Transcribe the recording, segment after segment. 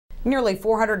Nearly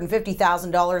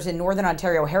 $450,000 in Northern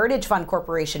Ontario Heritage Fund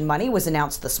Corporation money was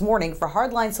announced this morning for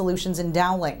Hard-Line Solutions in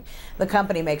Dowling. The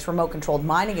company makes remote-controlled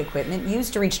mining equipment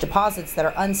used to reach deposits that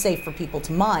are unsafe for people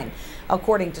to mine.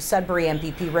 According to Sudbury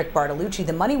MPP Rick Bartolucci,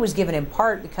 the money was given in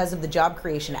part because of the job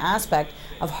creation aspect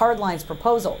of Hard-Line's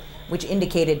proposal, which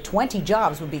indicated 20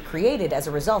 jobs would be created as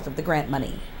a result of the grant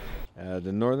money.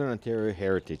 The Northern Ontario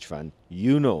Heritage Fund,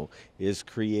 is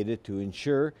created to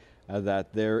ensure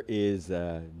that there is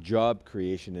job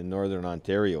creation in Northern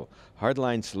Ontario.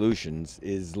 Hard-Line Solutions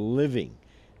is living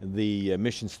the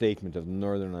mission statement of the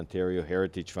Northern Ontario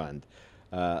Heritage Fund.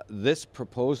 This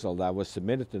proposal that was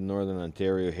submitted to the Northern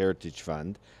Ontario Heritage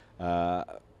Fund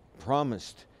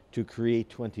promised to create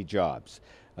 20 jobs.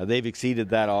 They've exceeded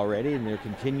that already, and they're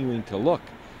continuing to look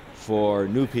for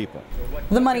new people.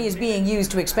 The money is being used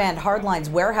to expand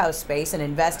Hard-Line's warehouse space and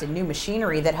invest in new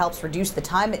machinery that helps reduce the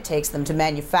time it takes them to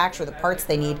manufacture the parts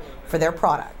they need for their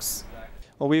products.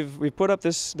 Well, we've put up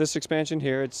this expansion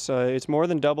here. It's more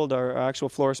than doubled our actual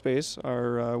floor space.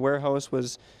 Our warehouse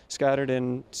was scattered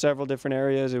in several different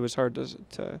areas. It was hard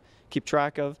to keep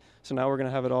track of. So now we're going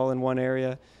to have it all in one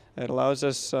area. It allows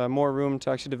us more room to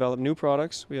actually develop new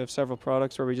products. We have several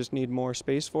products where we just need more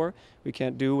space for. We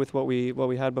can't do with what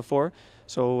we had before.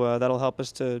 So that'll help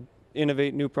us to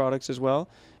innovate new products as well.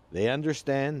 They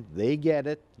understand, they get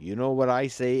it. You know what I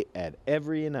say at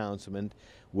every announcement,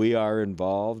 we are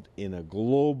involved in a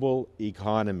global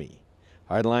economy.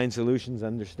 Hard-Line Solutions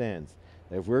understands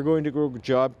that if we're going to grow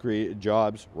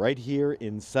jobs right here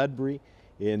in Sudbury,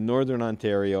 in Northern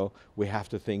Ontario, we have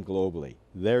to think globally.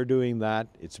 They're doing that.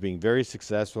 It's being very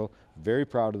successful. Very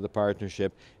proud of the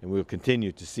partnership, and we'll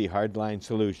continue to see Hard-Line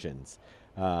Solutions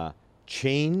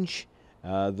change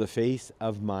the face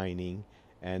of mining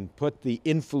and put the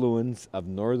influence of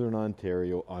Northern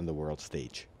Ontario on the world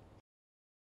stage.